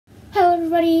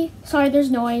everybody, sorry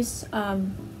there's noise, I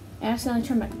accidentally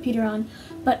turned my computer on,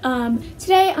 but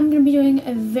today I'm going to be doing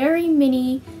a very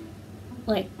mini,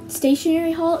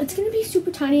 stationery haul. It's going to be super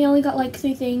tiny. I only got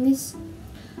 3 things,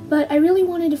 but I really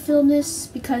wanted to film this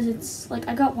because it's,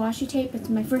 I got washi tape. It's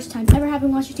my first time ever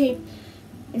having washi tape.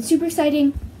 It's super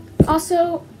exciting.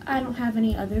 Also, I don't have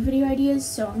any other video ideas,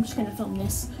 so I'm just going to film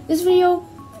this. This video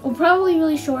will probably be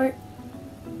really short,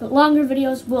 but longer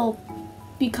videos will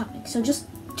be coming, so just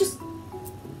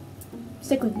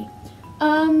stick with me.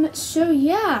 So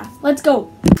yeah, let's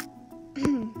go.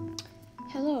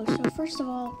 Hello. So first of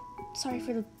all, sorry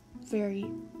for the very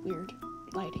weird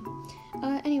lighting.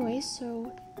 Anyways,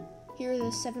 so here are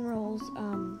the 7 rolls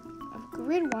of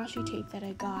grid washi tape that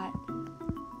I got.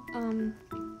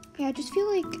 Yeah, I just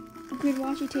feel like grid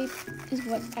washi tape is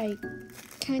what I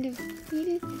kind of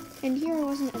needed. And here I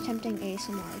wasn't attempting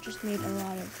ASMR, I just made a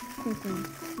lot of crinkling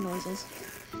noises.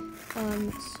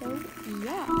 So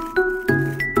yeah.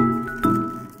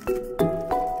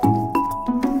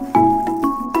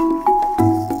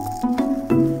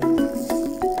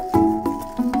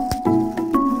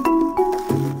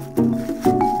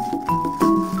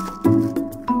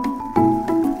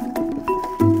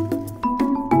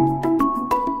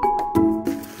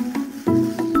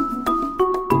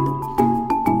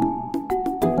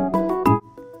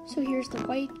 So here's the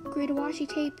white grid washi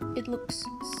tape. It looks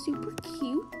super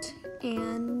cute,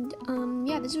 and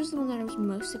yeah, this was the one that I was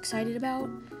most excited about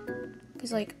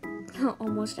because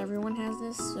almost everyone has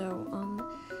this. So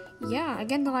yeah,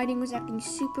 again, the lighting was acting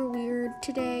super weird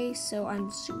today, so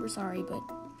I'm super sorry, but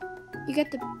you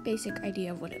get the basic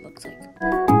idea of what it looks like.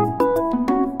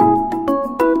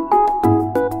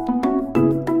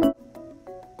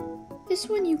 This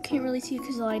one you can't really see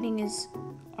because the lighting is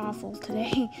awful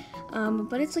today,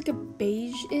 but it's like a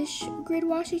beige-ish grid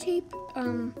washi tape.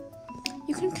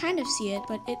 You can kind of see it,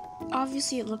 but it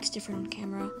looks different on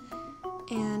camera.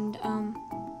 And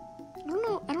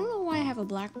I don't know why I have a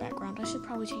black background. I should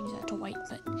probably change that to white,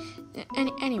 but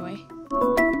anyway.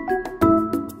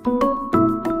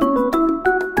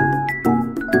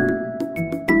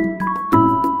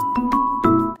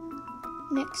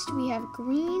 Next we have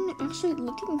green. Actually,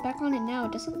 looking back on it now,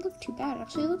 it doesn't look too bad.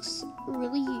 Actually, it looks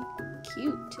really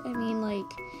cute. I mean,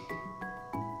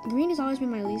 green has always been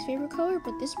my least favorite color,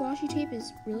 but this washi tape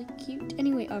is really cute.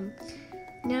 Anyway,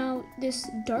 now this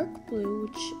dark blue,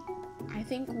 which I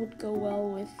think would go well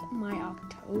with my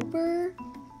October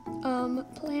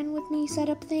plan with me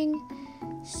setup thing.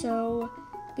 So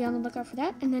be on the lookout for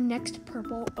that. And then next,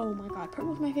 purple. Oh my god,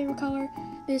 purple is my favorite color.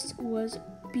 This was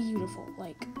beautiful.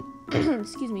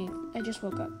 Excuse me, I just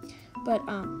woke up. But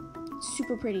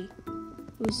super pretty.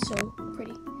 It was so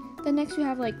pretty. Then next we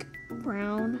have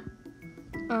brown.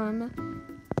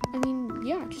 I mean,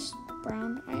 yeah, just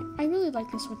brown. I really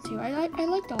like this one too. I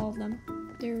liked all of them.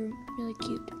 They're really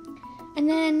cute. And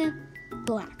then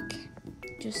black.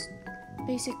 Just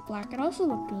basic black. It also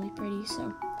looked really pretty,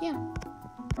 so yeah.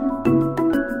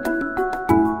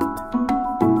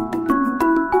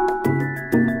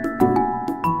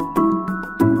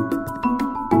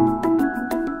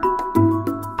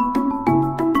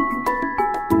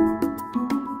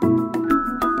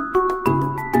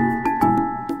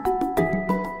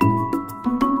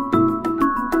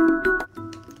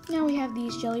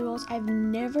 Jelly rolls. I've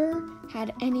never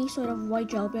had any sort of white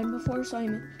gel pen before, so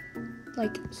I'm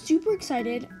super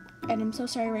excited, and I'm so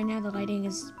sorry right now the lighting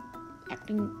is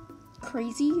acting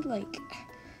crazy. I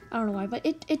don't know why, but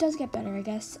it does get better, I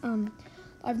guess.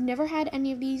 I've never had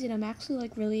any of these, and I'm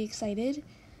actually really excited.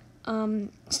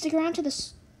 Stick around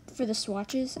for the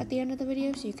swatches at the end of the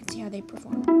video so you can see how they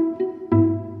perform.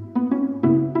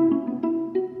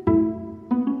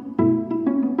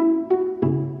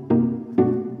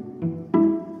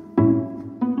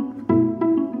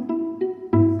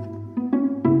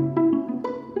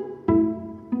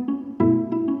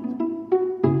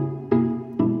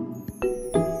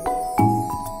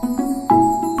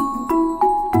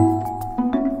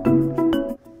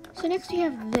 Next we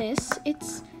have this. It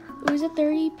was a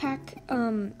 30-pack.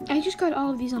 I just got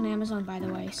all of these on Amazon, by the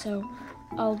way, so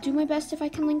I'll do my best if I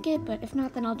can link it, but if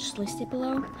not, then I'll just list it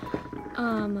below.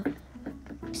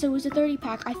 So it was a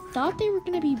 30-pack. I thought they were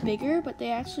gonna be bigger, but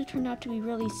they actually turned out to be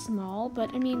really small.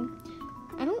 But I mean,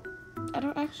 I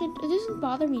don't actually. It doesn't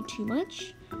bother me too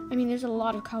much. I mean, there's a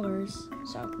lot of colors,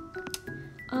 so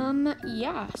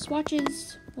yeah.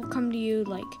 Swatches will come to you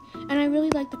and I really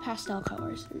like the pastel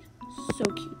colors. They're so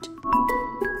cute.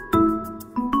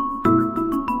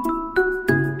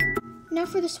 Now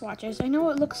for the swatches. I know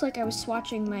it looks like I was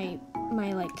swatching my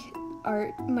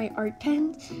art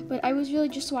pen, but I was really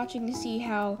just swatching to see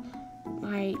how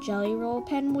my jelly roll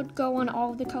pen would go on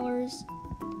all of the colors.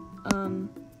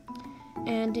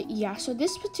 And yeah, so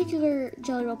this particular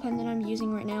jelly roll pen that I'm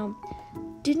using right now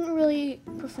didn't really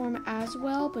perform as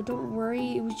well, but don't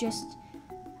worry, it was just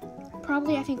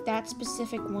probably, I think, that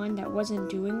specific one that wasn't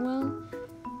doing well.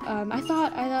 I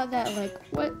thought that, like,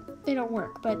 what, they don't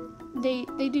work, but they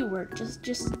do work.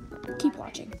 Just keep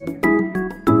watching.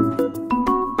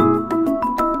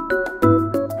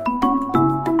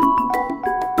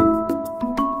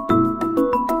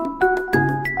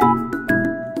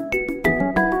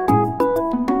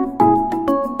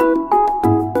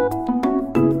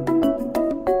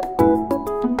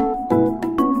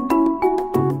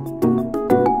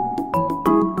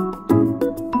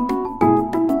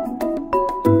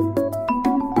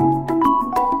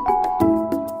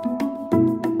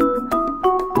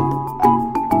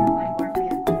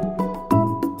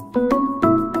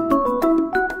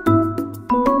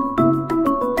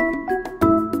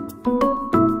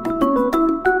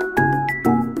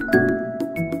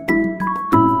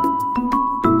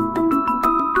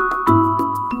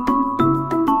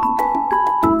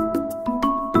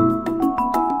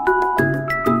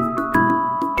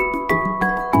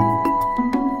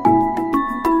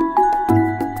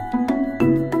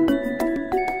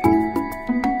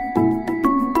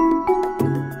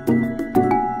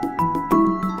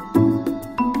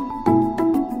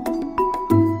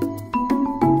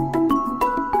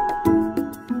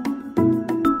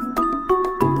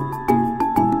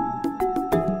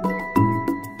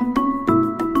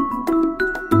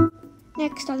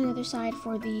 Next, on the other side,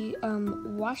 for the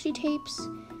washi tapes,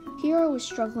 here I was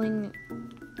struggling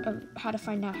how to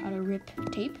find out how to rip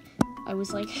tape. I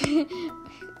was like,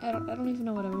 I don't even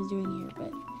know what I was doing here,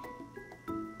 but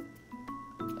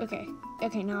okay,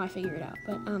 now I figure it out.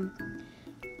 But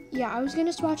yeah, I was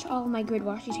gonna swatch all of my grid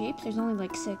washi tapes. There's only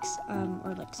like 6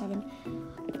 or like 7.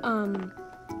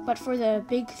 But for the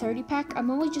big 30 pack, I'm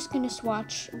only just gonna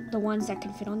swatch the ones that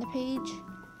can fit on the page.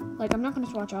 Like, I'm not going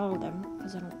to swatch all of them,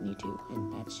 because I don't need to,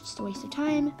 and that's just a waste of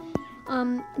time.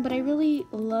 But I really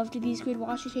loved these grid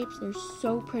washi tapes. They're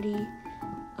so pretty,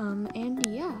 and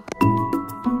yeah.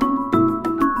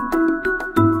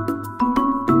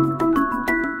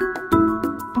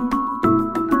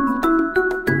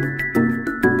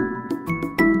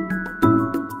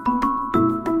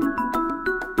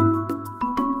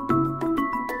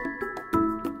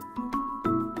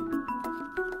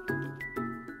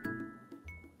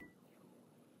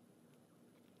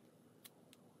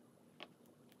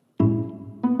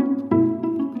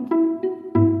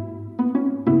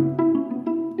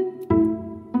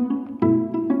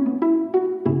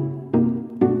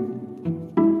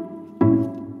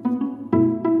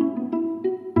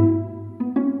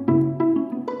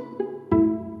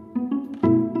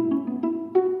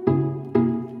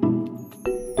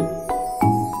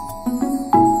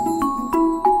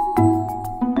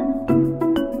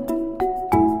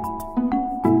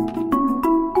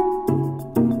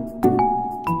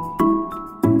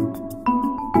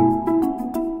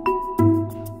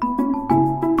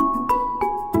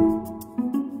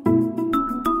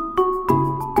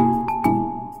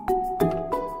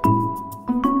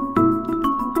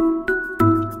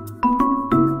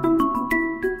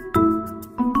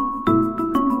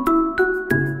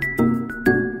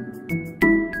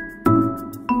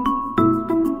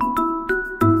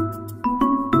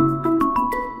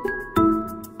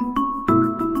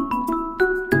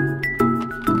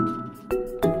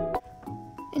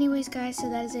 Anyways, guys, so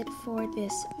that is it for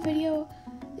this video.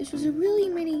 This was a really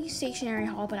mini stationery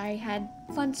haul, but I had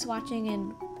fun swatching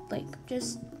and, like,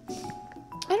 just,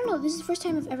 I don't know, this is the first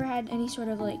time I've ever had any sort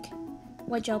of, like,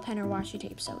 white gel pen or washi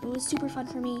tape, so it was super fun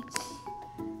for me.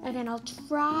 Again, I'll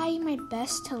try my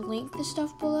best to link the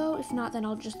stuff below. If not, then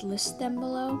I'll just list them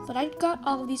below. But I got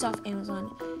all of these off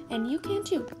Amazon, and you can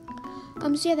too.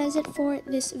 So yeah, that is it for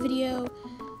this video.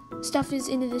 Stuff is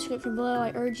in the description below.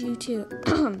 I urge you to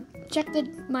check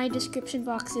my description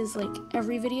boxes like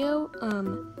every video,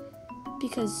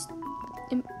 because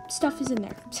stuff is in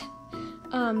there.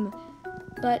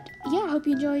 But yeah, I hope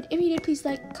you enjoyed. If you did, please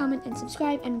like, comment, and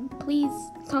subscribe, and please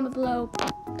comment below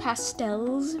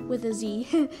pastels with a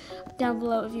Z down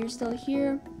below if you're still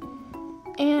here.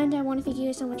 And I want to thank you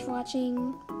guys so much for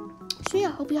watching. So yeah,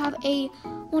 hope you have a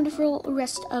wonderful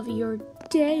rest of your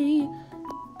day.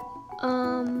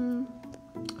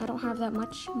 I don't have that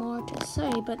much more to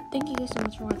say, but thank you guys so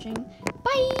much for watching.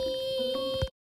 Bye!